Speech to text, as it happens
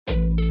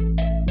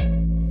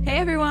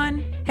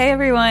Hey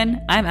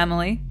everyone, I'm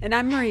Emily. And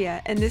I'm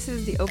Maria, and this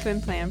is the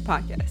Open Plan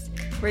Podcast.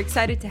 We're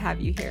excited to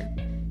have you here.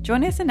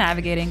 Join us in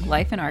navigating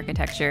life in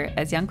architecture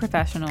as young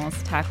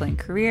professionals tackling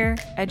career,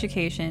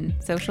 education,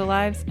 social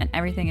lives, and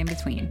everything in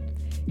between.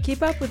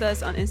 Keep up with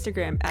us on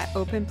Instagram at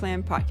Open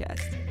Plan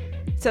Podcast.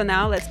 So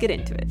now let's get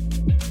into it.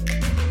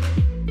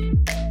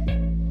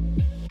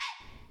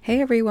 Hey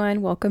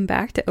everyone, welcome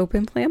back to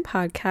Open Plan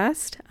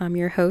Podcast. I'm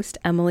your host,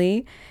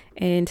 Emily,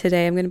 and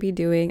today I'm going to be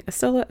doing a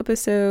solo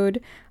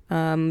episode,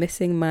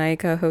 missing my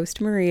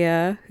co-host,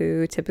 Maria,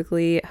 who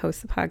typically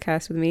hosts the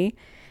podcast with me.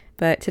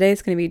 But today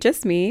it's going to be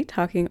just me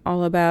talking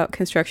all about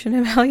construction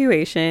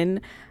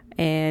evaluation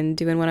and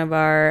doing one of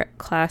our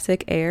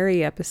classic ARE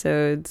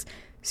episodes.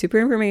 Super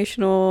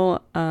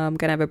informational. I'm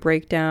going to have a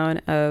breakdown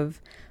of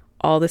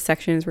all the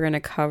sections we're going to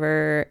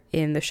cover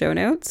in the show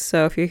notes.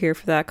 So if you're here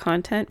for that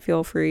content,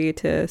 feel free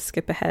to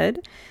skip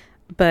ahead.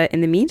 But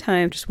in the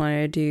meantime, just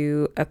wanted to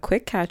do a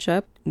quick catch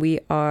up. We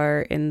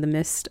are in the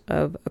midst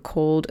of a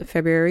cold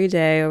February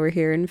day over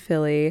here in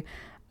Philly,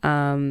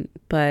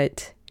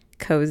 but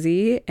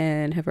cozy,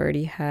 and have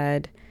already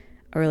had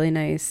a really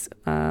nice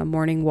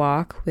morning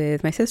walk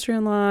with my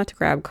sister-in-law to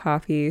grab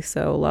coffee.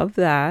 So love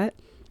that.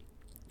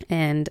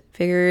 And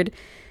figured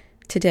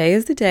today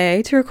is the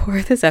day to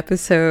record this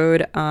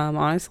episode.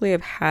 Honestly,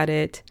 I've had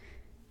it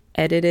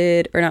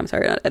edited, or not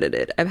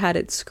edited. I've had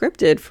it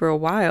scripted for a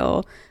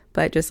while,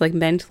 but just like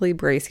mentally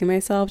bracing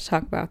myself to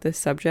talk about this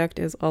subject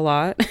is a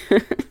lot.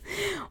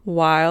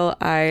 While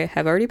I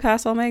have already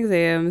passed all my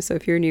exams, so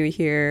if you're new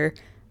here,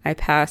 I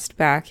passed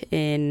back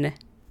in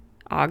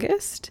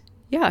August.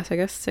 Yeah, so I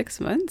guess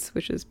 6 months,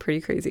 which is pretty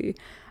crazy.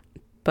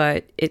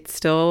 But it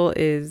still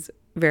is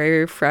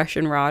very fresh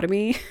and raw to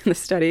me, the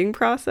studying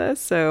process.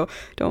 So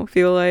don't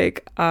feel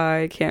like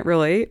I can't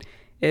relate.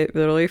 It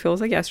literally feels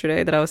like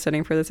yesterday that I was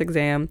studying for this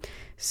exam.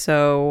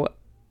 So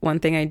one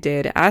thing I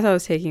did as I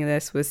was taking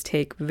this was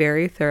take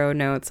very thorough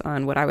notes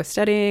on what I was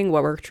studying,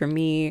 what worked for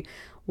me,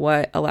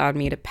 what allowed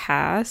me to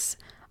pass.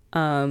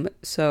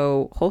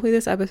 So hopefully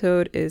this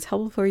episode is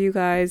helpful for you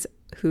guys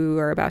who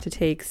are about to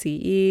take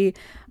CE,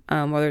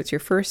 whether it's your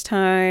first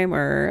time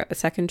or a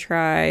second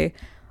try.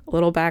 A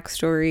little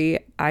backstory,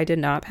 I did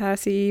not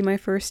pass CE my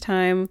first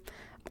time.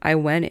 I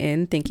went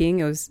in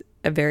thinking it was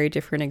a very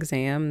different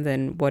exam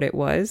than what it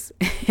was.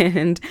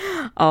 And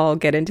I'll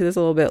get into this a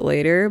little bit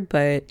later,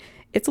 but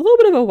it's a little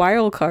bit of a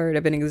wild card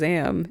of an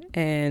exam.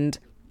 And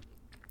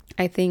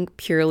I think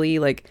purely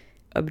like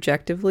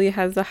objectively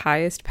has the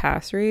highest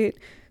pass rate.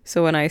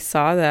 So when I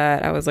saw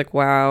that, I was like,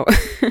 wow,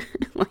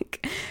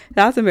 like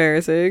that's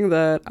embarrassing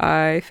that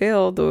I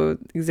failed the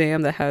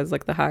exam that has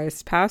like the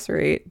highest pass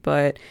rate.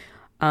 But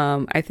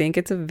I think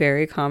it's a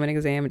very common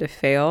exam to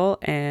fail.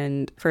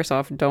 And first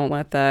off, don't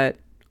let that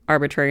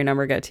arbitrary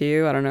number get to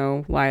you. I don't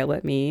know why it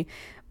let me,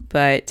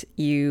 but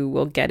you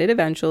will get it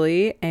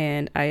eventually.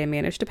 And I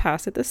managed to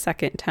pass it the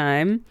second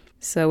time.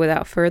 So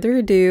without further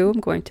ado,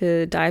 I'm going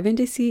to dive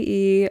into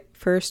CE,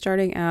 first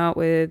starting out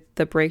with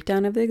the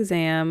breakdown of the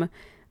exam,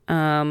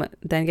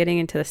 then getting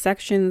into the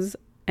sections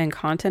and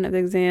content of the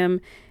exam.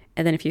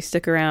 And then if you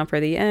stick around for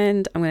the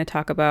end, I'm going to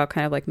talk about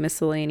kind of like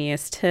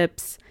miscellaneous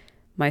tips,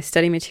 my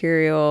study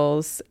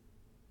materials,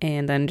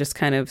 and then just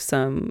kind of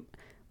some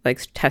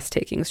like test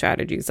taking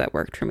strategies that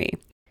worked for me.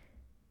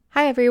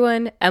 Hi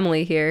everyone,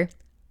 Emily here.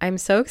 I'm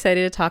so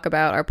excited to talk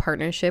about our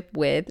partnership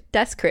with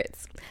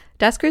Deskrits.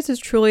 Deskrits is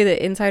truly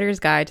the insider's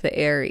guide to the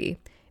ARE.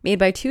 Made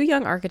by two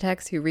young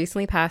architects who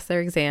recently passed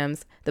their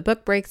exams, the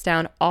book breaks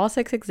down all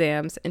 6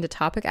 exams into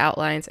topic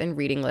outlines and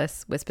reading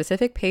lists with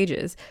specific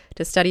pages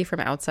to study from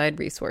outside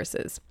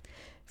resources.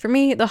 For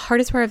me, the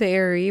hardest part of the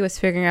ARE was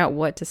figuring out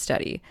what to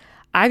study.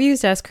 I've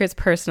used Deskrits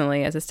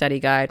personally as a study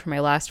guide for my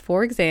last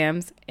 4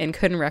 exams and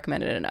couldn't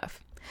recommend it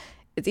enough.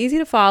 It's easy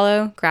to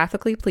follow,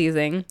 graphically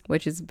pleasing,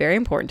 which is very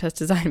important to us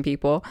design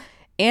people,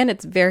 and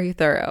it's very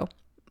thorough,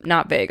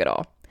 not vague at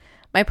all.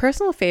 My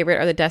personal favorite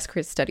are the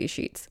Deskrits study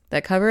sheets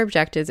that cover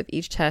objectives of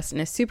each test in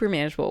a super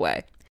manageable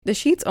way. The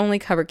sheets only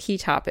cover key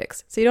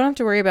topics, so you don't have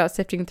to worry about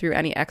sifting through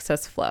any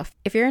excess fluff.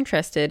 If you're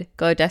interested,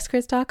 go to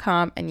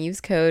deskrits.com and use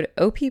code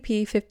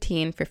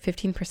OPP15 for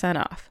 15%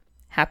 off.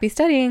 Happy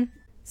studying!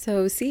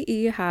 So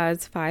CE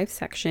has 5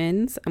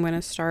 sections. I'm going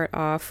to start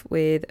off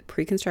with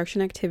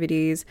pre-construction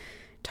activities,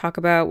 talk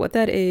about what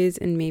that is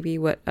and maybe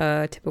what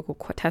a typical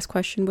test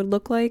question would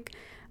look like.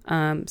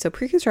 So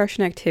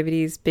pre-construction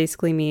activities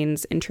basically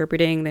means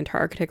interpreting the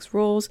entire architect's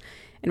roles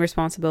and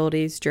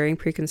responsibilities during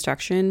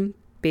pre-construction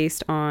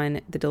based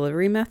on the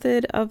delivery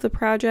method of the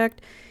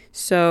project.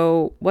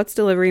 So what's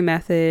delivery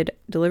method?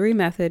 Delivery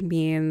method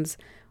means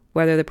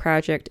whether the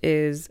project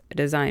is a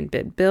design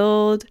bid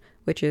build,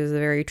 which is a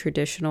very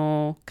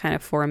traditional kind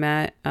of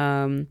format.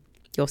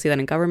 You'll see that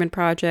in government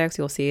projects.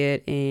 You'll see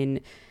it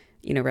in,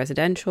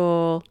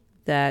 residential,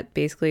 that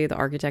basically the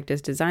architect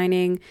is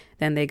designing.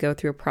 Then they go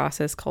through a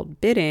process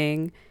called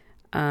bidding.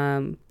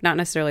 Not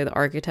necessarily the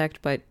architect,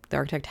 but the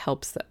architect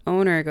helps the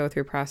owner go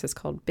through a process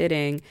called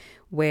bidding,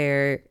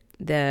 where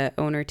the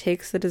owner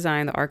takes the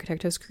design the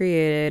architect has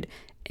created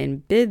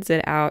and bids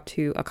it out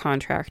to a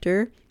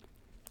contractor.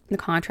 The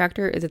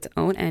contractor is its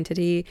own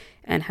entity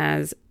and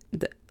has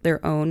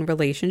their own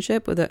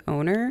relationship with the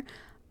owner.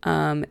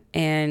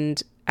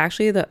 And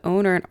actually the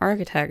owner and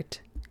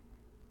architect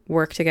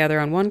work together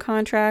on one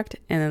contract,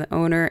 and then the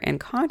owner and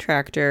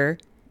contractor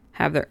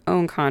have their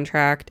own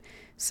contract.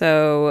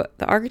 So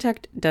the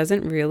architect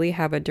doesn't really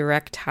have a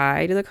direct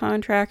tie to the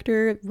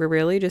contractor. We're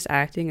really just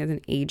acting as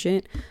an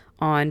agent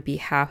on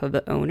behalf of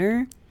the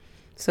owner.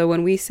 So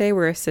when we say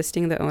we're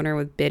assisting the owner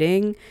with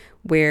bidding,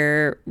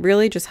 we're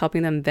really just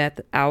helping them vet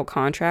out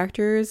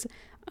contractors,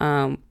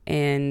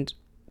 and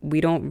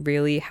we don't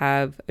really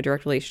have a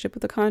direct relationship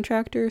with the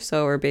contractor.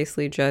 So we're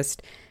basically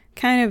just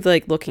kind of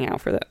like looking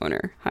out for the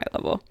owner, high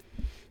level.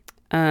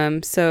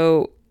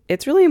 So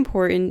it's really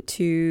important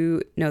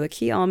to know the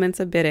key elements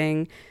of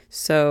bidding.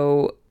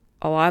 So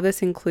a lot of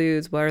this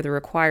includes what are the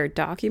required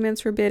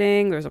documents for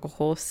bidding. There's like a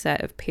whole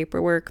set of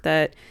paperwork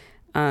that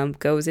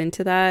goes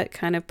into that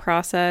kind of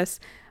process.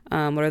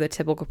 What are the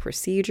typical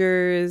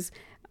procedures?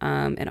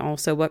 And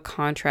also what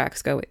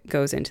contracts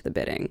goes into the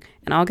bidding.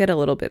 And I'll get a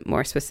little bit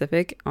more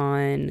specific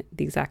on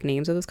the exact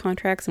names of those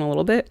contracts in a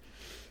little bit.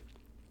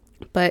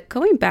 But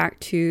going back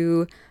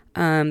to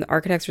the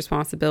architect's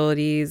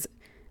responsibilities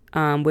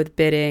with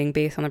bidding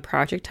based on the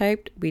project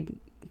type, we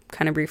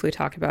kind of briefly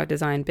talked about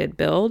design, bid,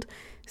 build.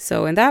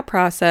 So in that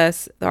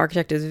process, the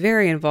architect is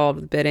very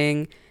involved with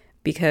bidding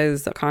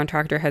because the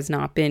contractor has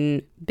not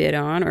been bid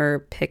on or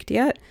picked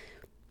yet.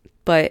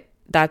 But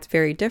that's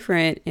very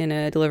different in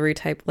a delivery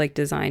type like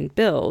design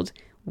build,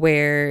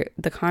 where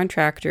the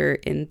contractor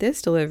in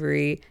this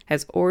delivery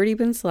has already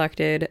been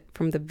selected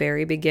from the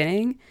very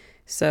beginning.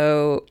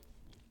 So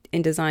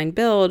in design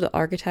build,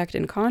 architect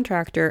and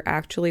contractor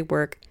actually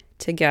work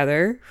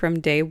together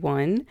from day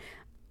one.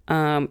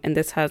 And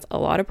this has a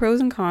lot of pros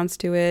and cons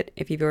to it.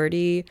 If you've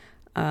already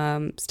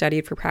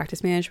studied for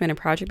practice management and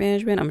project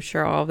management, I'm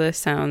sure all of this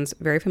sounds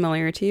very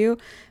familiar to you.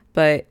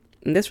 But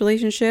in this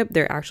relationship,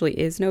 there actually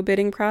is no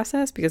bidding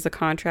process because the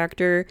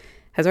contractor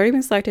has already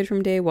been selected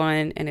from day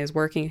one and is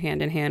working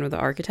hand in hand with the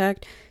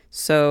architect.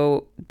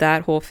 So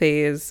that whole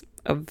phase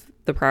of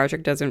the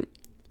project doesn't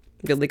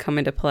really come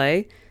into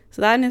play.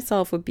 So that in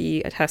itself would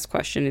be a test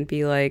question. It'd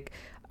be like,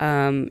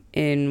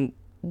 in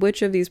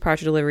which of these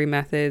project delivery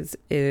methods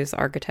is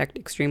architect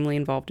extremely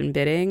involved in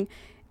bidding?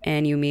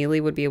 And you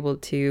immediately would be able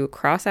to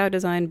cross out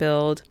design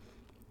build.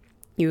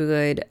 You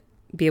would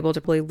be able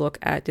to really look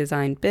at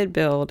design bid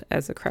build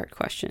as the correct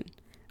question,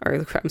 or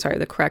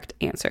the correct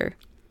answer.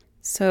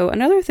 So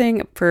another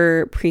thing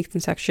for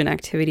pre-construction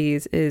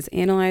activities is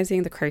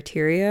analyzing the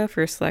criteria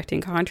for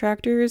selecting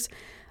contractors.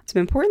 Some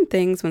important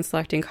things when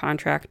selecting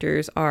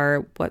contractors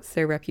are what's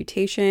their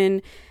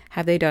reputation,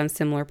 have they done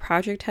similar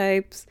project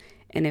types,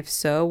 and if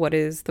so, what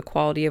is the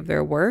quality of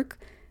their work?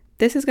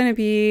 This is going to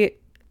be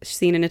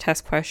seen in a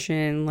test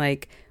question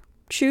like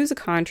choose a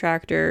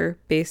contractor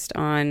based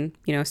on,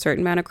 a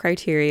certain amount of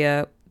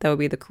criteria that would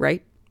be the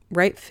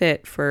right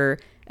fit for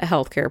a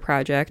healthcare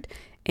project.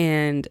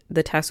 And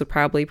the test would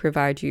probably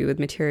provide you with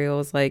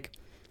materials like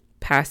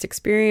past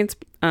experience,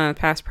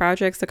 past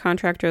projects the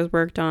contractor has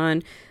worked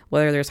on,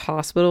 whether there's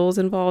hospitals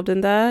involved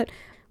in that,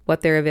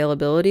 what their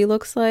availability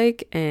looks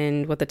like,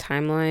 and what the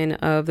timeline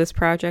of this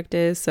project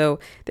is. So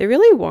they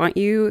really want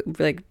you,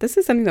 like, this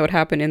is something that would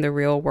happen in the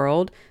real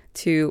world,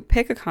 to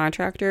pick a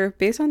contractor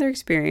based on their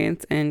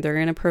experience, and they're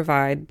going to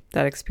provide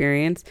that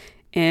experience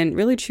and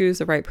really choose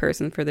the right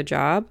person for the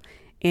job.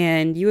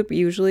 And you would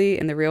usually,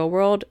 in the real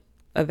world,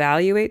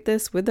 evaluate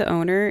this with the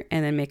owner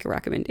and then make a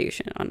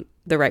recommendation on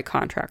the right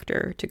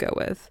contractor to go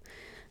with.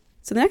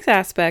 So the next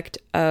aspect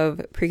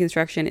of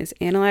pre-construction is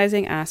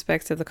analyzing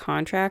aspects of the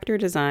contractor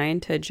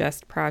design to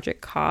adjust project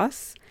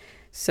costs.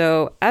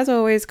 So as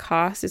always,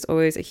 cost is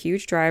always a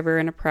huge driver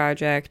in a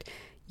project.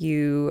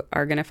 You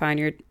are going to find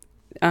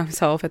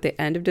yourself at the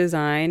end of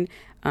design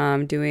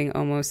doing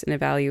almost an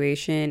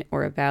evaluation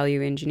or a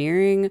value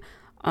engineering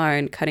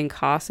on cutting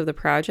costs of the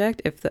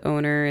project. If the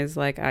owner is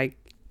like, I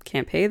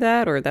can't pay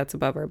that, or that's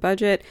above our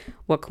budget,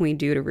 what can we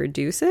do to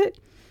reduce it?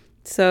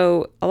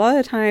 So a lot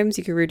of the times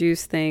you can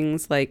reduce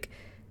things like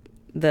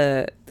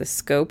the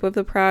scope of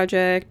the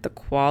project, the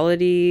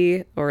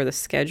quality, or the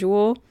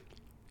schedule.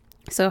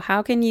 So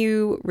how can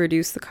you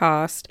reduce the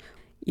cost?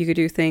 You could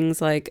do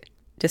things like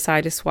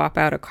decide to swap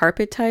out a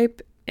carpet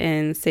type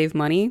and save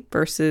money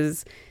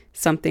versus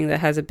something that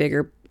has a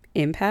bigger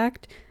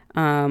impact.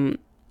 A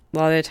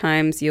lot of the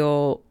times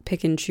you'll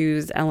pick and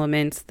choose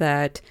elements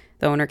that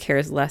the owner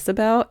cares less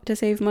about to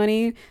save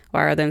money,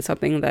 rather than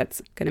something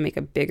that's going to make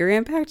a bigger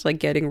impact, like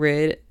getting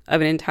rid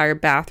of an entire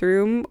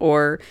bathroom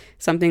or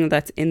something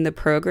that's in the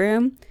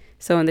program.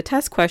 So in the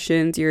test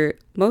questions, you're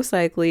most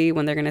likely,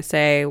 when they're going to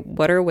say,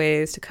 what are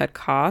ways to cut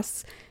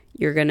costs,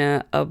 you're going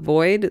to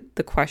avoid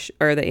the question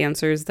or the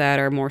answers that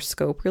are more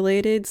scope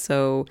related.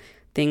 So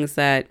things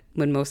that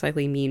would most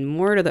likely mean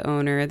more to the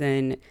owner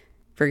than,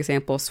 for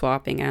example,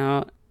 swapping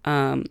out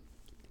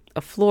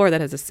a floor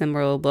that has a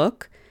similar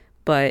look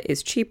but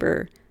is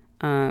cheaper.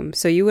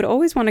 So you would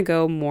always want to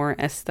go more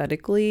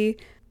aesthetically,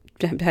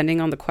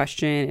 depending on the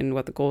question and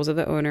what the goals of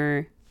the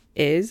owner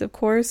is, of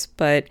course.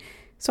 But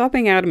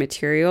swapping out a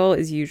material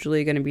is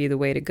usually going to be the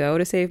way to go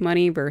to save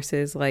money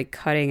versus like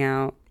cutting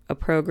out a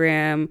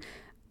program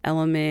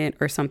element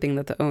or something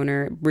that the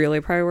owner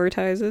really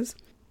prioritizes.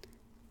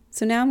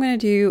 So now I'm going to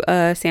do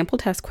a sample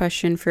test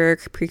question for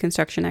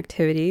pre-construction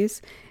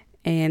activities,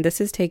 and this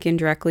is taken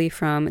directly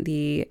from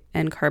the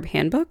NCARB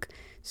handbook.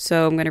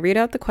 So I'm going to read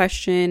out the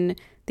question,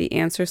 the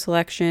answer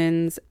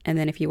selections, and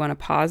then if you want to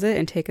pause it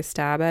and take a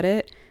stab at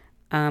it,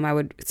 I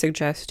would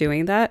suggest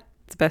doing that.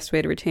 It's the best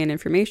way to retain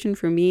information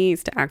for me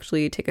is to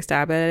actually take a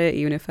stab at it,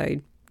 even if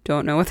I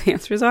don't know what the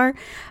answers are.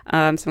 So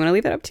I'm going to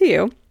leave it up to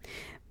you.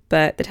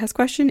 But the test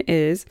question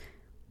is,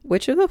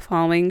 which of the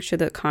following should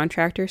the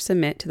contractor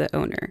submit to the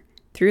owner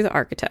through the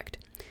architect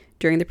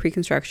during the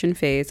pre-construction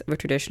phase of a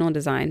traditional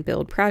design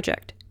build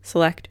project?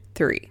 Select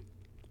 3.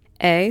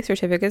 A,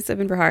 certificates of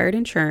required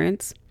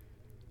insurance.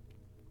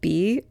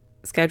 B,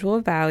 schedule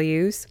of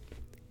values.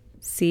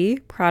 C,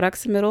 product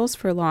submittals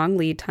for long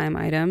lead time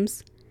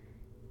items.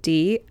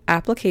 D,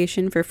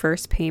 application for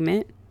first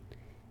payment.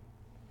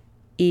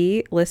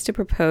 E, list of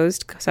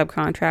proposed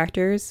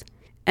subcontractors.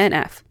 And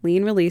F,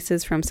 lien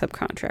releases from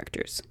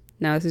subcontractors.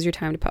 Now this is your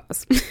time to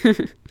pause.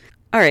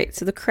 All right,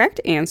 so the correct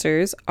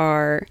answers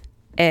are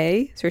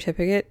A,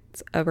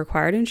 certificates of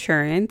required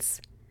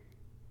insurance,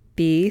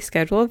 B,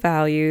 schedule of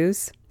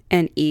values,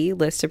 and E,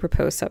 list of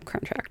proposed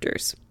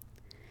subcontractors.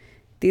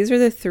 These are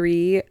the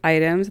 3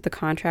 items that the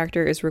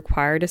contractor is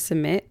required to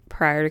submit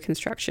prior to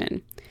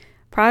construction.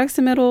 Product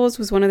submittals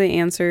was one of the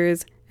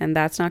answers, and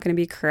that's not going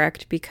to be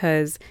correct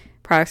because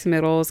product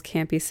submittals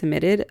can't be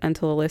submitted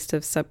until a list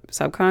of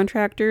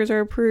subcontractors are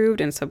approved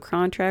and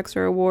subcontracts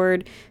are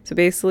awarded. So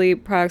basically,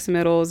 product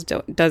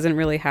submittals doesn't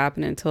really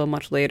happen until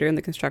much later in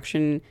the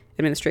construction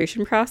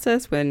administration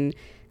process when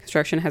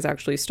construction has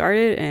actually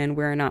started and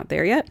we're not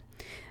there yet.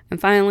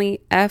 And finally,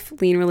 F,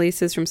 lien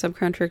releases from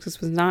subcontractors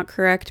was not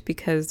correct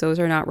because those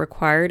are not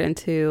required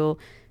until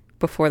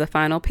before the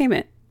final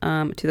payment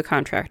to the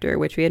contractor,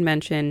 which we had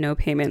mentioned no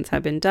payments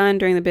have been done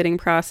during the bidding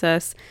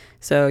process,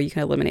 so you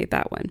can eliminate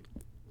that one.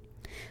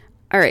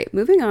 All right,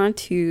 moving on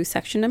to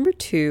section number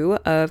 2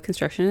 of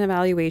construction and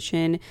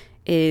evaluation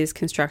is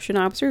construction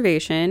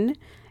observation.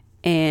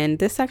 And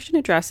this section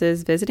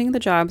addresses visiting the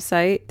job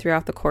site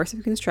throughout the course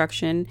of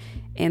construction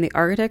and the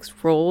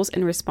architect's roles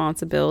and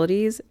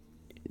responsibilities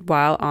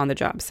while on the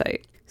job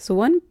site. So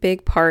one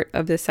big part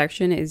of this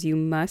section is you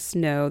must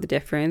know the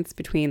difference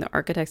between the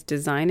architect's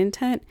design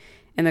intent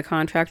and the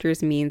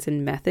contractor's means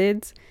and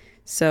methods.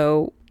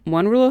 So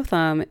one rule of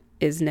thumb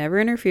is never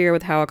interfere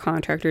with how a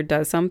contractor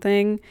does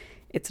something.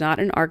 It's not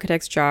an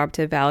architect's job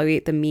to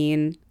evaluate the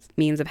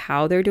means of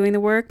how they're doing the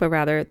work, but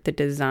rather the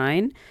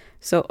design.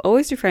 So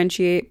always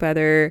differentiate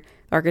whether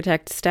the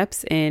architect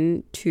steps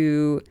in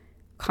to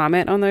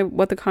comment on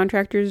what the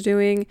contractor is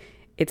doing.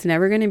 It's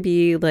never going to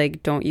be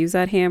like, don't use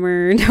that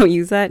hammer, don't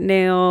use that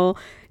nail,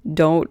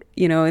 don't,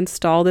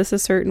 install this a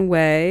certain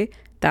way.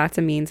 That's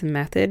a means and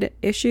method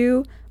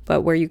issue.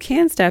 But where you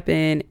can step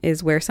in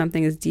is where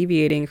something is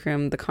deviating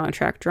from the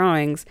contract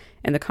drawings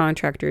and the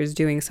contractor is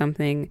doing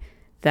something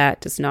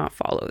that does not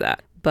follow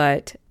that.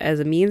 But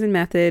as a means and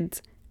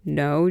methods,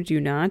 no,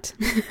 do not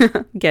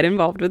get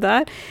involved with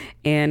that.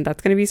 And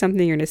that's going to be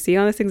something you're going to see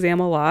on this exam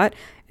a lot.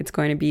 It's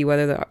going to be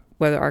whether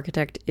the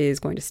architect is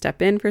going to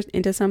step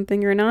into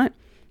something or not.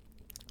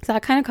 So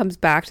that kind of comes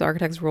back to the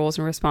architect's roles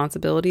and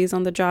responsibilities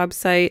on the job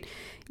site.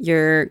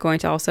 You're going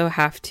to also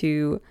have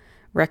to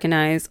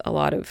recognize a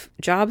lot of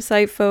job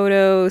site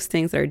photos,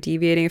 things that are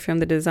deviating from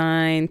the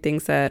design,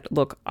 things that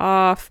look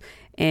off.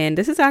 And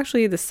this is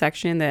actually the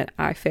section that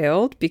I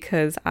failed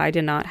because I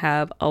did not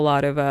have a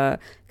lot of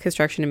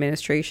construction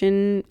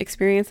administration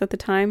experience at the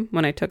time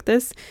when I took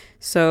this.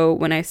 So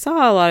when I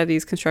saw a lot of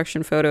these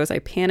construction photos, I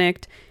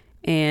panicked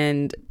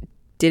and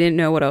didn't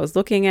know what I was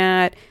looking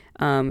at.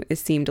 It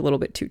seemed a little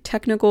bit too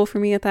technical for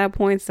me at that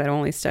point, so I'd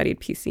only studied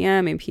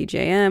PCM and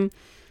PJM.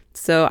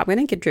 So I'm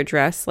going to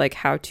address like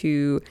how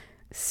to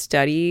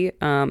study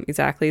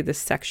exactly this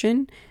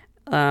section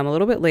a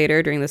little bit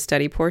later during the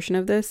study portion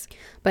of this.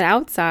 But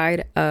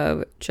outside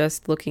of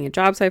just looking at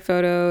job site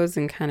photos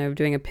and kind of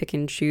doing a pick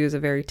and choose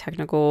of very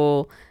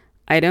technical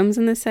items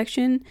in this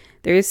section,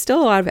 there is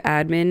still a lot of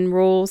admin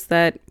roles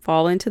that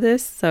fall into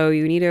this. So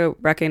you need to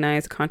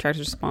recognize the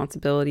contractor's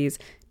responsibilities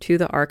to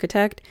the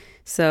architect.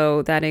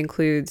 So that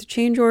includes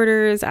change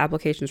orders,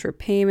 applications for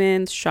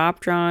payments, shop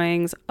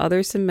drawings,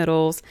 other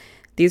submittals.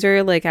 These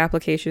are like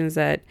applications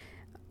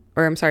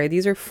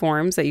these are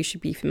forms that you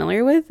should be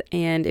familiar with.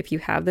 And if you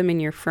have them in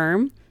your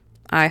firm,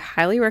 I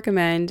highly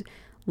recommend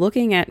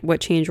looking at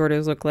what change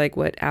orders look like,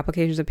 what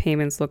applications of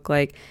payments look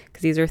like,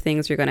 because these are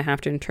things you're going to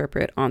have to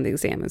interpret on the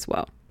exam as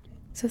well.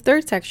 So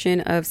third section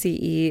of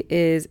CE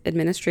is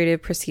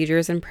administrative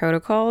procedures and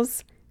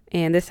protocols.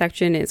 And this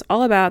section is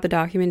all about the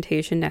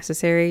documentation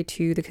necessary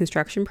to the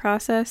construction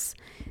process.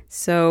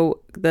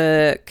 So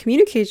the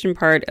communication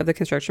part of the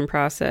construction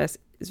process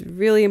is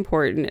really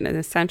important and an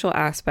essential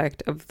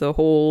aspect of the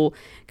whole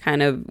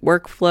kind of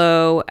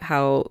workflow,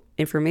 how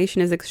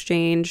information is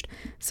exchanged.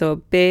 So a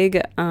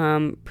big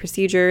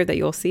procedure that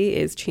you'll see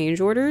is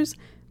change orders.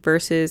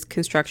 versus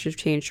construction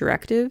change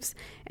directives.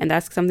 And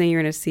that's something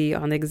you're going to see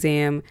on the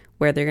exam,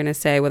 where they're going to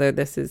say whether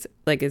this is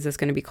is this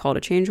going to be called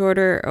a change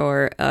order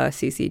or a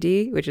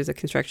CCD, which is a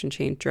construction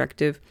change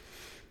directive.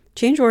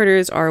 Change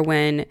orders are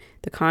when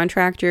the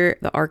contractor,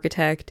 the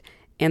architect,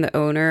 and the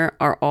owner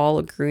are all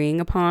agreeing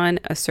upon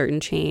a certain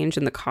change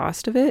and the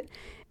cost of it.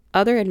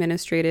 Other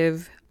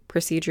administrative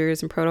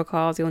procedures and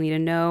protocols you'll need to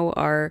know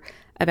are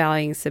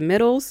evaluating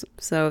submittals.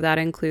 So that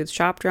includes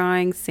shop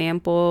drawings,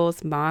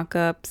 samples,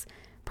 mock-ups,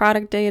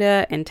 product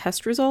data, and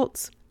test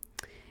results.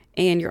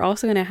 And you're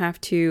also going to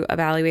have to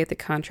evaluate the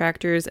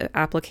contractor's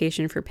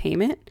application for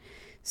payment.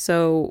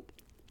 So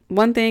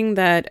one thing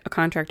that a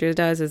contractor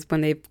does is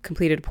when they've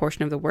completed a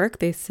portion of the work,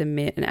 they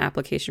submit an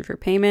application for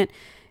payment.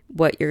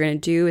 What you're going to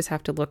do is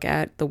have to look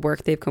at the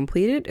work they've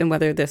completed and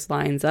whether this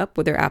lines up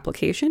with their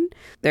application.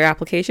 Their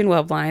application will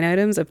have line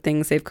items of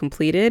things they've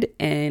completed,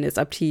 and it's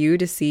up to you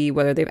to see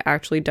whether they've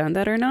actually done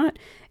that or not.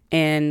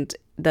 And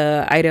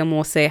the item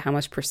will say how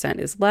much percent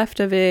is left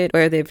of it,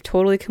 whether they've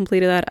totally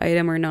completed that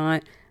item or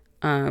not.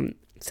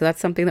 So that's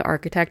something the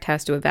architect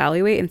has to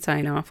evaluate and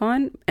sign off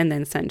on and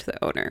then send to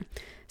the owner.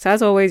 So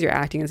as always, you're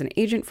acting as an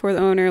agent for the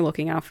owner,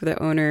 looking out for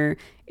the owner.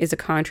 Is a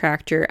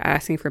contractor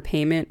asking for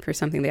payment for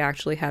something they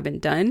actually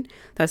haven't done?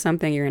 That's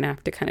something you're going to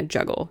have to kind of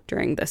juggle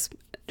during this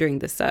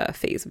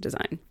phase of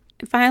design.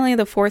 And finally,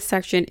 the fourth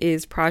section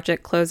is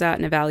project closeout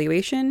and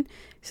evaluation.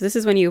 So this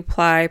is when you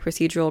apply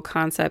procedural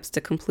concepts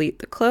to complete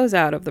the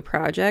closeout of the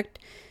project.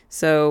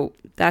 So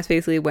that's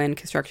basically when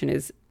construction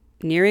is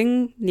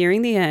nearing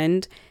the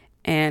end,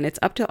 and it's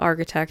up to the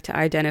architect to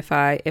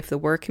identify if the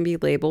work can be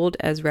labeled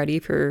as ready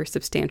for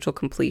substantial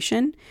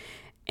completion.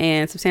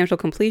 And substantial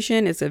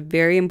completion is a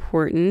very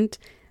important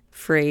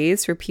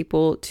phrase for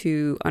people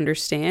to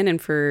understand, and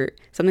for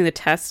something the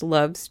test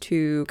loves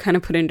to kind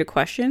of put into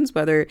questions,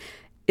 whether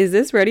is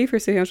this ready for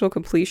substantial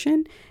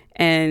completion?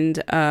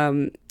 And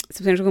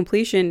substantial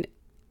completion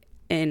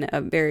in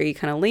a very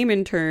kind of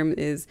layman term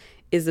is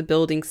the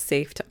building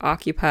safe to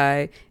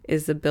occupy?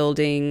 Is the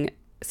building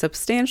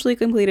substantially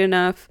complete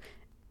enough?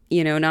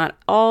 Not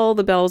all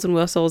the bells and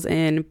whistles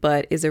in,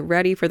 but is it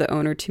ready for the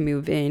owner to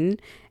move in?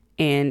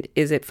 And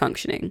is it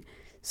functioning?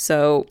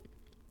 So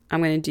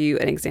I'm going to do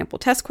an example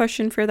test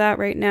question for that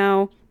right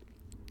now.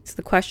 So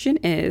the question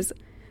is,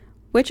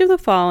 which of the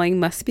following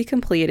must be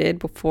completed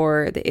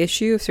before the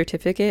issue of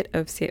certificate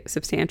of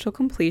substantial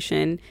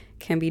completion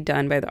can be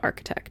done by the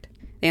architect?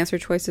 The answer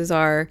choices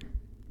are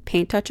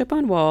paint touch-up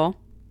on wall,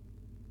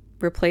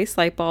 replace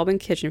light bulb and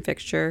kitchen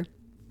fixture,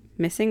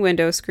 missing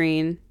window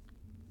screen,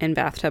 and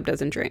bathtub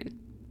doesn't drain.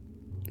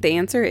 The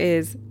answer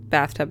is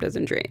bathtub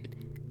doesn't drain.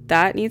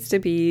 That needs to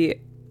be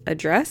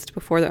addressed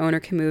before the owner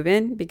can move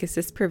in, because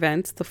this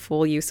prevents the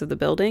full use of the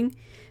building.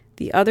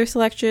 The other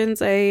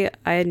selections I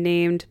had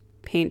named,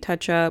 paint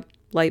touch-up,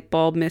 light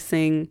bulb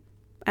missing,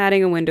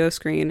 adding a window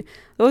screen,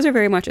 those are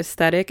very much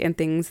aesthetic and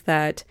things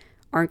that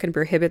aren't going to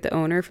prohibit the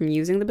owner from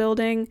using the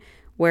building,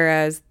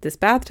 whereas this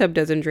bathtub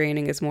doesn't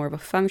draining is more of a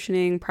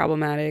functioning,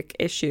 problematic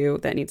issue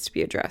that needs to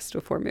be addressed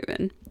before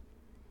move-in.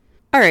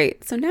 All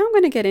right, so now I'm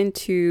going to get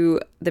into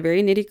the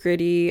very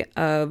nitty-gritty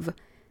of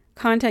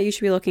content you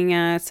should be looking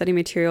at, study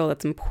material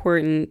that's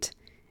important.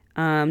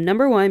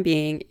 Number one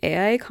being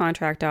AIA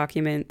contract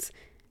documents.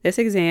 This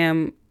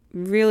exam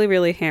really,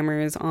 really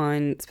hammers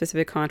on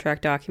specific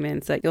contract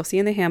documents that you'll see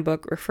in the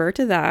handbook. Refer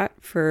to that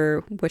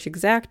for which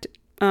exact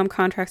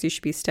contracts you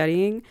should be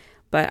studying.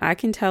 But I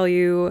can tell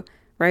you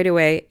right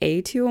away,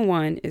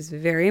 A201 is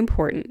very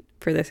important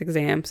for this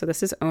exam. So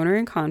this is owner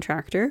and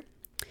contractor.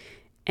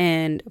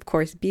 And of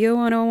course,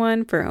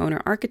 B0101 for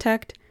owner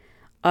architect.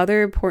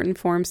 Other important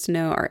forms to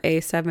know are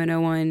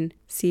A701,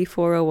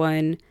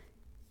 C401,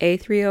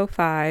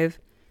 A305,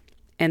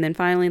 and then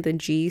finally the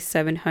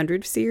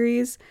G700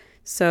 series.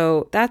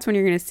 So that's when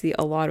you're going to see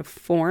a lot of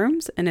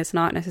forms, and it's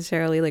not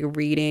necessarily like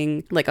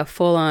reading like a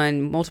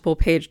full-on multiple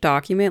page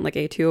document like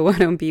A201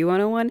 and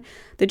B101.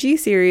 The G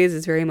series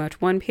is very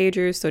much one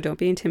pagers, so don't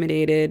be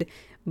intimidated,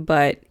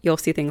 but you'll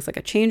see things like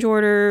a change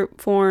order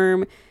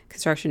form,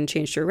 construction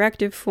change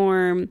directive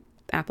form,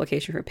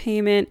 application for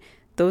payment.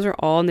 Those are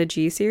all in the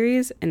G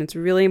series, and it's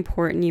really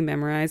important you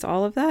memorize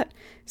all of that.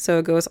 So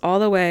it goes all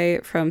the way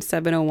from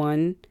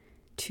 701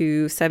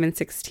 to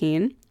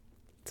 716.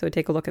 So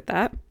take a look at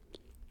that.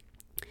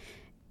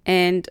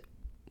 And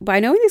by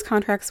knowing these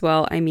contracts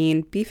well, I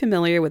mean be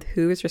familiar with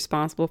who is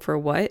responsible for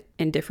what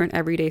in different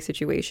everyday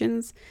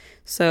situations.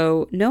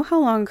 So know how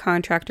long a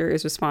contractor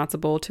is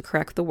responsible to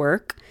correct the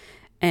work.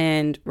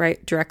 And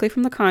right directly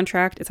from the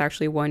contract, it's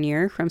actually 1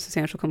 year from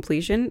substantial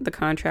completion. The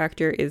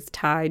contractor is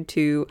tied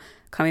to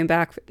coming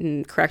back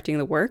and correcting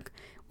the work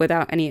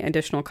without any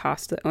additional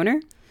cost to the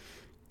owner.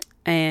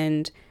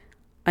 And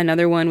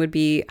another one would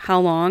be, how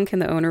long can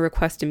the owner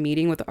request a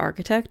meeting with the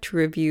architect to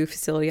review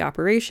facility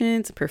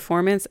operations and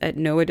performance at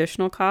no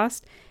additional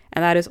cost?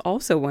 And that is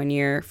also 1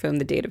 year from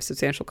the date of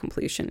substantial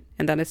completion.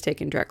 And that is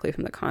taken directly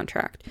from the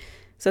contract.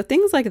 So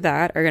things like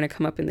that are going to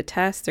come up in the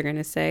test. They're going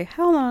to say,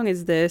 how long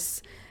is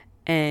this?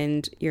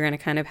 And you're going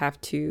to kind of have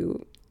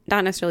to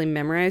not necessarily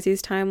memorize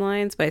these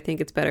timelines, but I think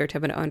it's better to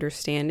have an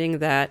understanding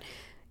that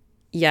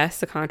yes,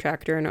 the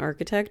contractor and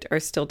architect are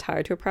still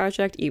tied to a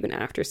project even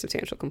after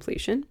substantial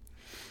completion.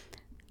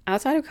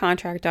 Outside of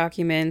contract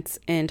documents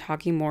and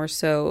talking more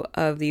so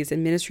of these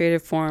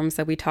administrative forms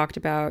that we talked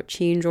about,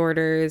 change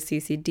orders,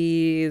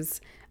 CCDs,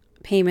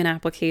 payment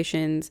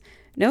applications,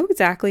 know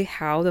exactly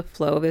how the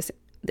flow of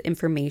the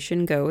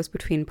information goes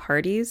between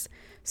parties.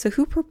 So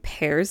who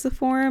prepares the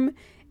form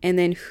and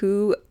then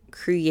who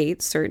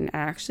creates certain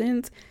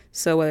actions.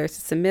 So whether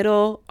it's a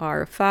submittal,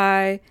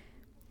 RFI,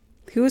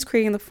 who is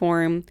creating the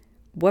form,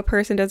 what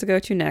person does it go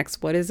to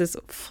next, what is this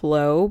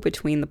flow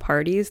between the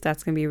parties?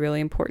 That's going to be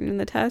really important in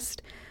the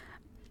test.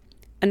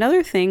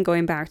 Another thing,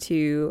 going back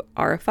to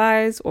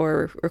RFIs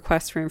or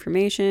requests for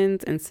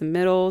informations and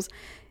submittals,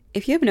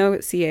 if you have no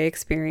CA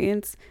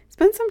experience,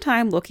 spend some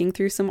time looking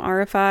through some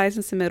RFIs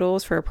and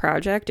submittals for a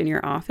project in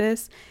your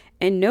office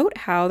and note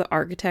how the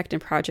architect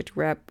and project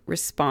rep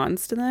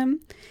responds to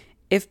them.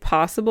 If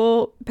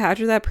possible,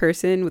 badger that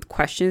person with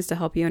questions to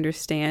help you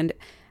understand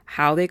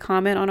how they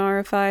comment on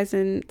RFIs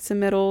and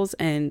submittals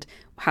and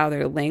how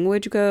their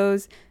language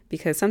goes,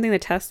 because something the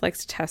test likes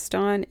to test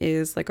on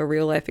is like a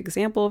real life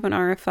example of an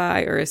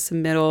RFI or a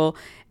submittal,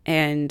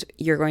 and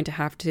you're going to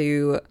have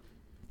to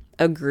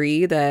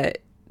agree that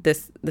the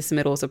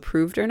submittal is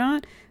approved or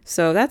not.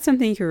 So that's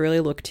something you can really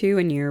look to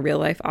in your real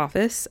life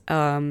office,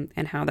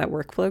 and how that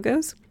workflow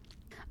goes.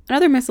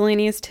 Another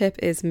miscellaneous tip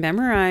is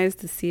memorize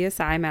the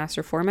CSI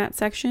master format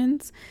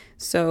sections.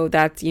 So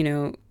that's,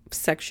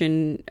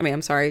 Division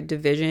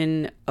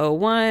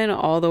 01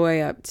 all the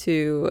way up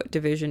to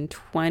Division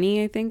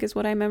 20, I think is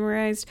what I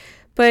memorized.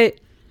 But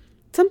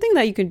something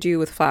that you can do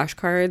with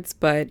flashcards,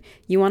 but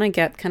you want to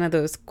get kind of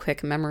those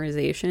quick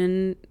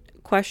memorization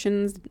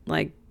questions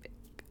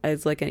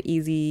as an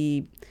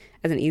easy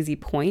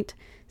point.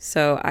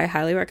 So I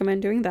highly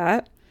recommend doing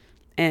that.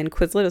 And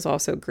Quizlet is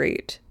also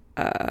great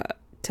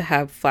to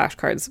have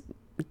flashcards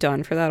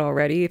done for that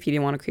already if you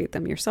didn't want to create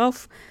them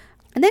yourself.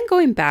 And then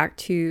going back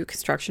to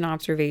construction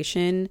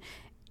observation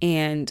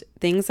and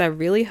things that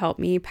really helped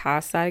me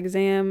pass that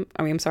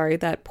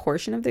that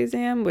portion of the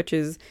exam, which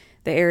is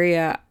the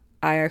area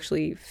I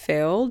actually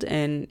failed.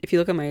 And if you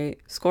look at my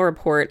score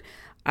report,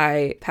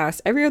 I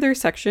passed every other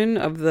section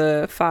of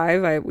the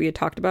 5 we had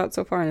talked about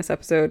so far in this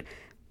episode.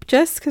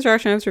 Just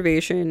construction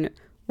observation,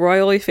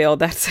 royally failed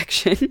that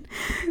section.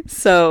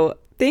 So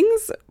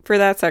things for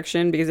that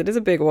section, because it is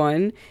a big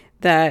one,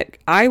 that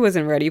I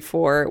wasn't ready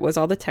for was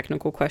all the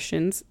technical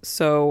questions.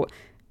 So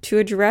to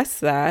address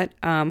that,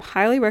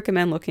 highly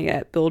recommend looking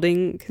at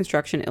Building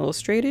Construction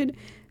Illustrated,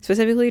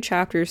 specifically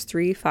chapters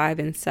 3, 5,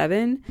 and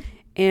 7.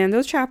 And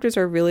those chapters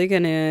are really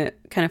going to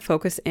kind of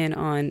focus in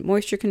on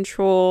moisture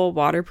control,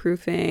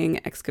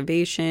 waterproofing,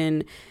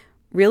 excavation.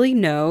 Really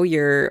know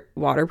your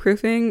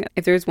waterproofing.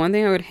 If there's one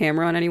thing I would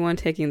hammer on anyone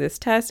taking this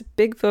test,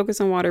 big focus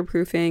on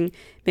waterproofing.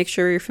 Make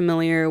sure you're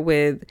familiar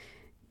with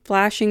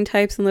flashing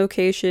types and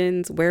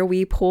locations, where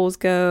weep holes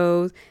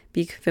go.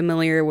 Be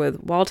familiar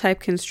with wall type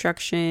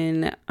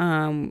construction,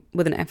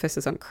 with an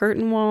emphasis on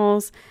curtain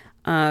walls.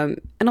 And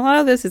a lot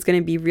of this is going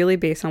to be really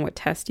based on what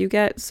test you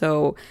get.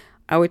 So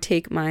I would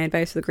take my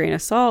advice with a grain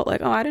of salt.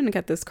 Like, oh, I didn't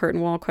get this curtain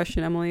wall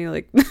question, Emily.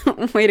 Like,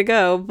 way to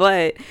go.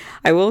 But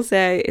I will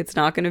say it's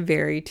not going to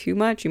vary too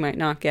much. You might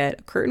not get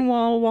a curtain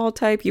wall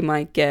type. You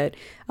might get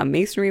a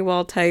masonry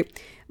wall type.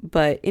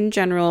 But in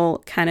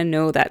general, kind of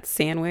know that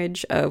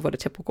sandwich of what a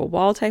typical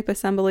wall type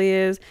assembly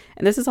is.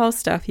 And this is all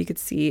stuff you could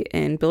see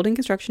in Building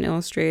Construction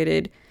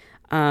Illustrated.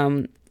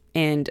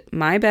 And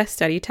my best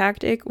study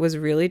tactic was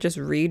really just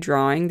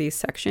redrawing these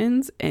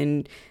sections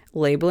and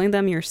labeling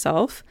them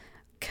yourself.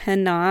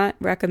 Cannot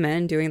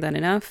recommend doing that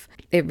enough.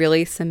 It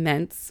really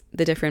cements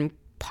the different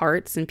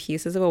parts and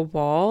pieces of a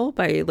wall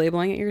by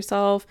labeling it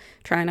yourself.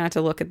 Try not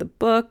to look at the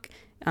book.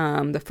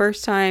 The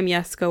first time,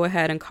 yes, go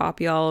ahead and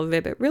copy all of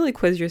it, but really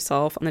quiz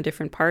yourself on the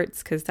different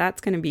parts, because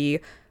that's going to be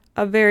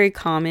a very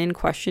common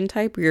question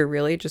type where you're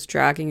really just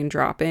dragging and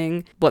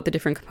dropping what the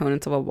different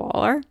components of a wall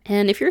are.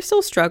 And if you're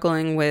still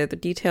struggling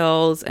with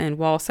details and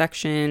wall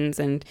sections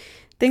and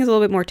things a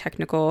little bit more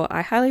technical,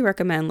 I highly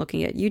recommend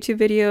looking at YouTube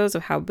videos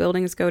of how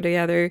buildings go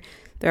together.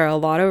 There are a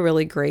lot of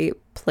really great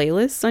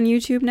playlists on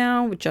YouTube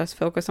now with just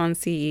focus on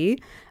CE.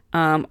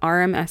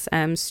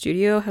 RMSM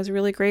Studio has a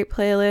really great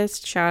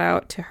playlist. Shout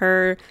out to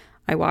her.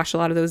 I watch a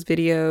lot of those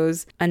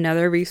videos.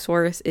 Another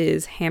resource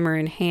is Hammer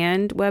in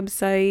Hand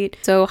website.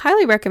 So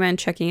highly recommend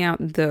checking out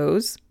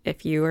those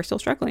if you are still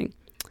struggling.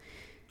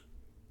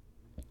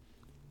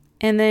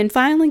 And then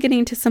finally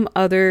getting to some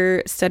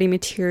other study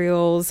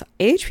materials.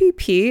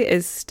 AHPP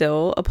is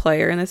still a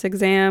player in this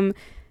exam,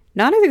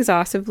 not as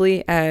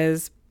exhaustively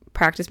as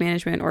practice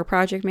management or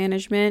project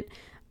management,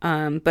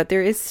 but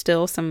there is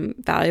still some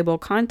valuable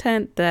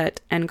content that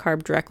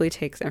NCARB directly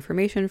takes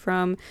information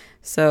from.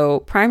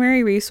 So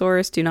primary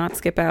resource, do not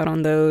skip out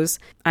on those.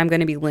 I'm going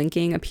to be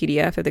linking a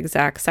PDF of the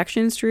exact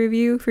sections to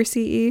review for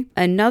CE.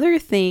 Another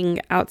thing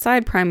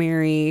outside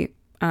primary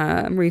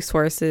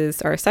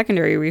resources are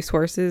secondary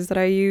resources that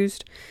I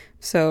used.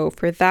 So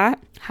for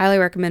that, highly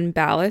recommend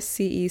Ballast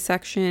CE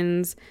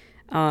sections.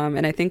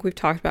 And I think we've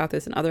talked about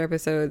this in other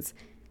episodes.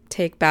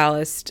 Take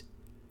Ballast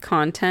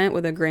content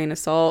with a grain of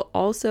salt,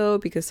 also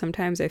because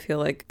sometimes I feel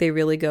like they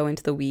really go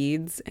into the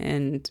weeds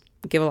and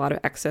give a lot of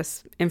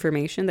excess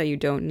information that you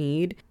don't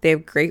need. They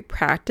have great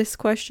practice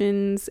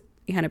questions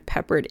kind of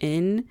peppered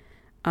in.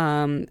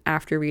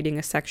 After reading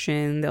a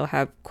section, they'll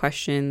have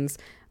questions.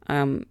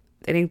 I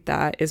think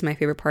that is my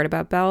favorite part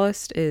about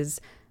Ballast,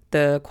 is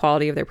the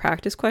quality of their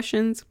practice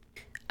questions.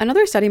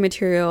 Another study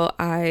material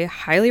I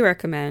highly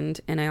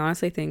recommend, and I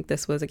honestly think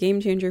this was a game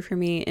changer for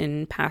me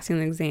in passing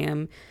the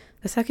exam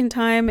the second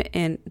time,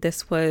 and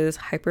this was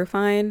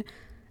Hyperfine.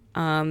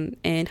 And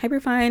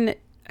Hyperfine,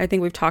 I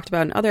think we've talked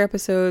about in other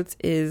episodes,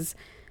 is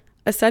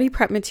a study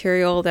prep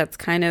material that's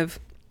kind of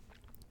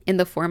in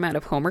the format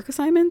of homework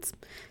assignments.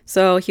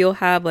 So he'll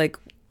have like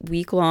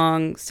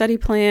week-long study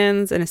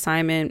plans, an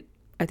assignment,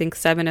 I think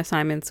 7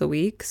 assignments a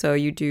week. So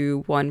you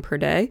do 1 per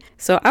day.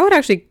 So I would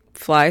actually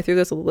fly through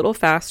this a little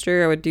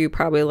faster. I would do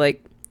probably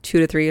like 2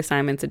 to 3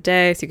 assignments a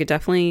day. So you could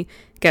definitely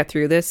get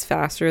through this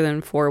faster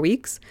than 4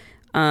 weeks.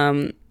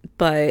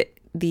 But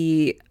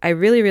I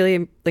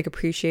really like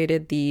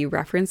appreciated the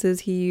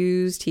references he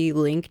used. He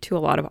linked to a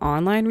lot of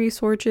online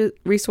resources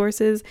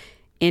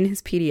in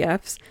his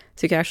PDFs.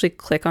 So you can actually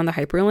click on the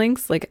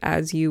hyperlinks like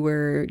as you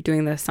were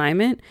doing the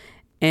assignment,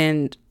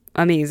 and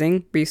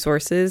amazing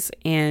resources.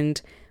 And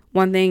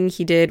one thing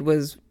he did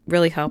was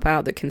really help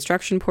out the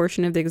construction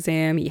portion of the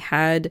exam. He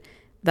had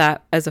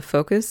that as a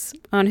focus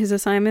on his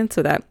assignment,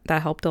 so that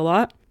helped a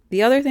lot.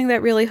 The other thing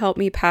that really helped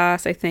me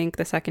pass, I think,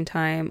 the second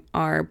time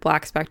are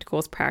Black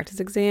Spectacles practice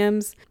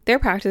exams. Their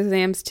practice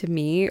exams to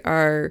me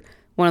are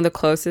one of the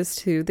closest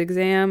to the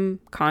exam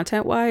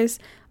content-wise.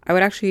 I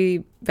would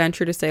actually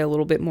venture to say a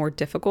little bit more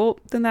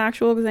difficult than the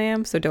actual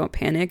exam, so don't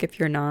panic if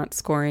you're not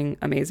scoring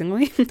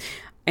amazingly.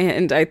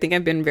 And I think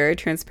I've been very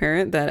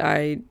transparent that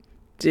I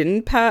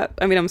didn't pass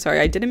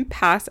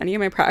any of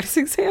my practice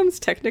exams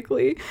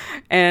technically,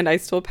 and I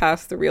still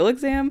passed the real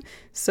exam.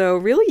 So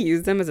really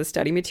use them as a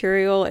study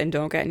material and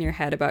don't get in your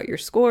head about your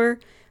score.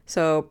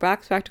 So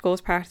Black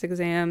Spectacles practice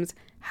exams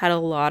had a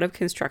lot of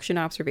construction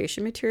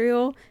observation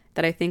material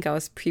that I think I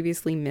was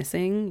previously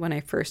missing when I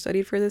first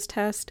studied for this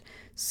test.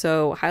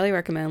 So highly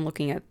recommend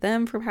looking at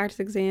them for practice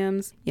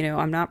exams. You know,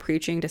 I'm not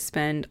preaching to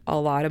spend a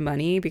lot of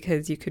money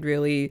because you could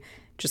really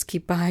just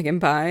keep buying and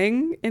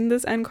buying in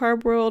this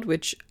NCARB world,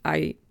 which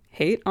I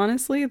hate,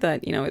 honestly,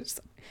 that, you know, it's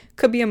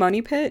could be a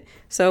money pit.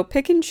 So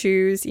pick and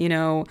choose. You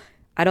know,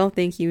 I don't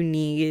think you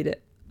need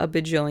a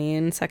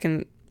bajillion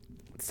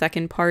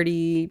second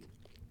party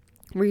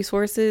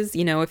resources.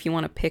 You know, if you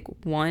want to pick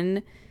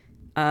one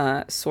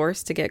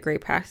source to get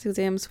great practice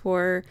exams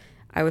for,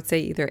 I would say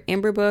either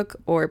Amber Book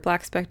or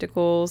Black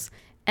Spectacles.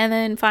 And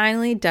then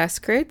finally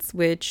Descrits,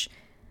 which,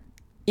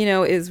 you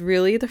know, is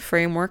really the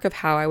framework of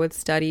how I would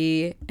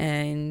study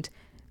and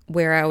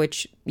where I would,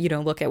 you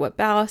know, look at what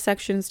ballast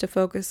sections to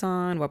focus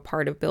on, what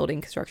part of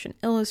Building Construction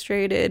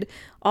Illustrated.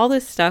 All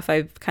this stuff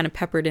I've kind of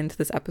peppered into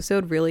this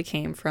episode really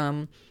came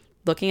from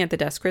looking at the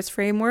Descrits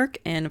framework.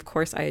 And of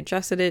course, I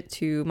adjusted it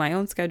to my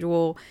own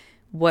schedule,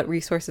 what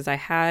resources I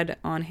had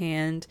on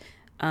hand.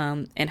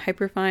 And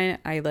Hyperfine,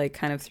 I like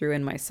kind of threw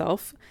in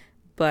myself.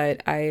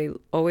 But I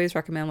always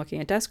recommend looking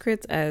at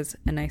Descrits as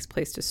a nice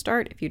place to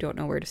start if you don't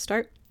know where to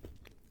start.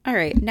 All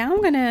right, now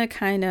I'm going to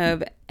kind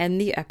of end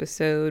the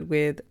episode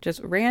with just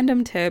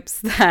random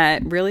tips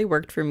that really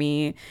worked for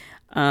me.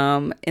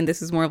 And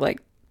this is more like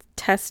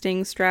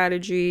testing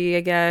strategy,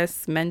 I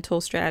guess,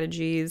 mental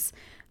strategies.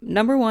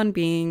 Number 1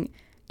 being,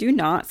 do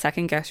not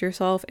second guess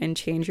yourself and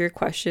change your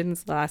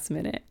questions last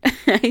minute.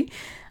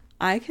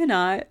 I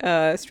cannot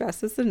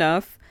stress this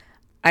enough.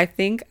 I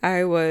think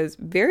I was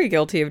very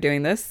guilty of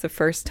doing this the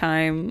first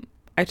time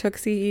I took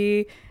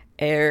CE.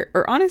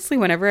 Or honestly,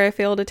 whenever I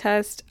failed a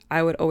test,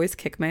 I would always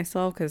kick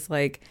myself because,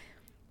 like,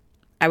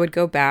 I would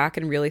go back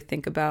and really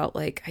think about,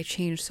 like, I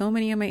changed so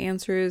many of my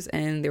answers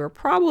and they were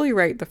probably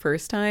right the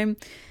first time.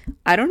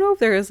 I don't know if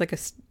there is, like,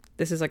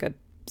 this is, like, a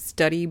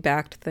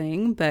study-backed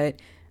thing,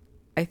 but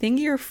I think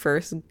your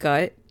first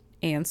gut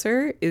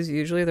answer is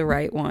usually the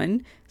right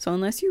one. So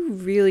unless you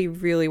really,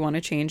 really want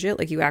to change it,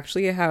 like, you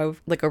actually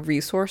have, like, a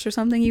resource or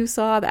something you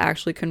saw that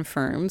actually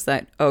confirms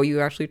that, oh,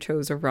 you actually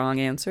chose a wrong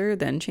answer,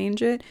 then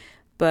change it.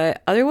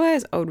 But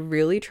otherwise, I would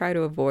really try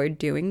to avoid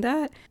doing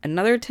that.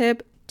 Another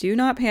tip, do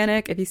not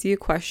panic if you see a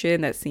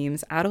question that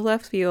seems out of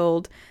left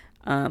field.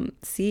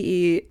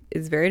 CE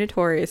is very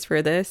notorious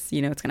for this.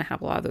 You know, it's going to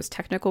have a lot of those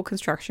technical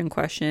construction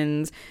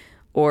questions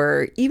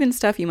or even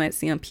stuff you might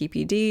see on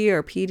PPD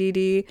or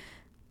PDD.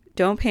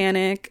 Don't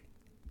panic.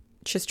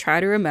 Just try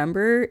to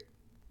remember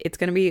it's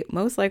going to be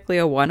most likely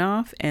a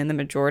one-off, and the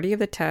majority of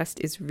the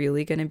test is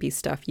really going to be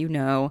stuff you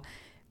know.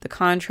 The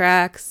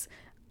contracts,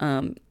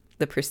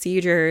 the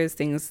procedures,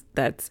 things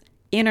that's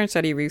in our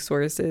study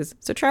resources.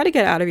 So try to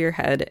get out of your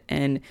head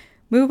and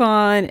move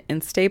on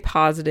and stay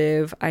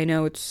positive. I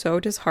know it's so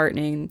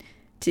disheartening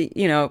to,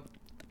 you know,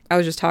 I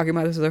was just talking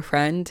about this with a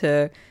friend,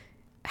 to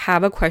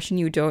have a question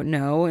you don't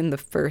know in the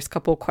first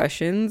couple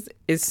questions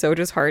is so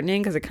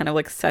disheartening because it kind of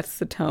like sets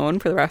the tone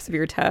for the rest of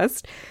your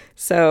test.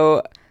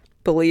 So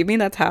believe me,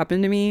 that's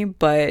happened to me.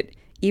 But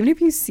even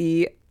if you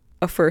see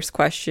a first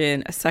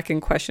question, a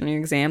second question on your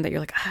exam that you're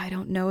like, I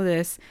don't know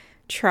this,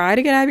 try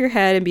to get out of your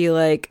head and be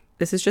like,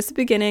 this is just the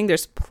beginning.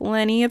 There's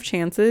plenty of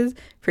chances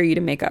for you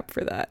to make up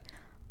for that.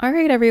 All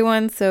right,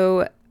 everyone.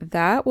 So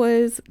that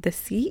was the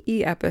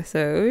CE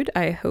episode.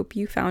 I hope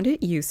you found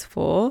it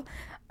useful.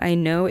 I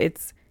know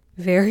it's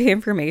very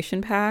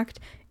information packed.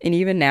 And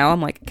even now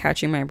I'm like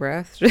catching my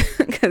breath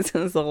because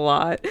there's a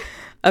lot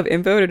of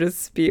info to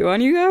just spew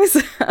on you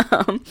guys.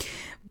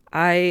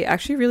 I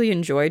actually really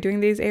enjoy doing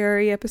these ARE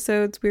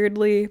episodes,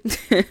 weirdly.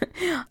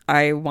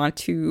 I want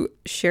to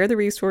share the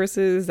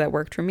resources that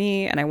worked for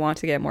me, and I want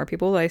to get more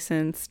people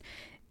licensed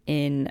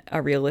in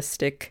a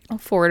realistic,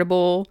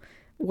 affordable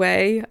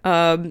way.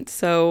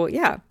 So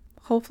yeah,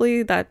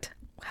 hopefully that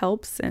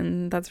helps,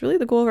 and that's really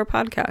the goal of our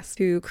podcast,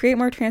 to create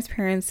more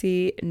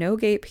transparency, no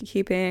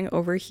gatekeeping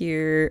over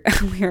here.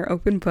 We are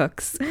open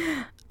books.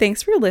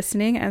 Thanks for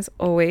listening as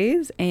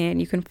always, and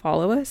you can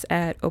follow us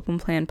at Open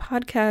Plan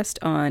Podcast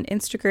on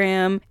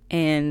Instagram,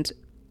 and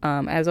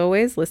as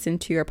always, listen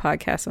to your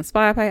podcast on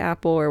Spotify,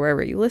 Apple, or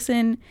wherever you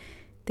listen.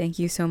 Thank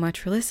you so much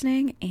for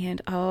listening,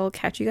 and I'll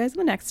catch you guys in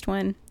the next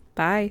one.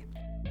 Bye.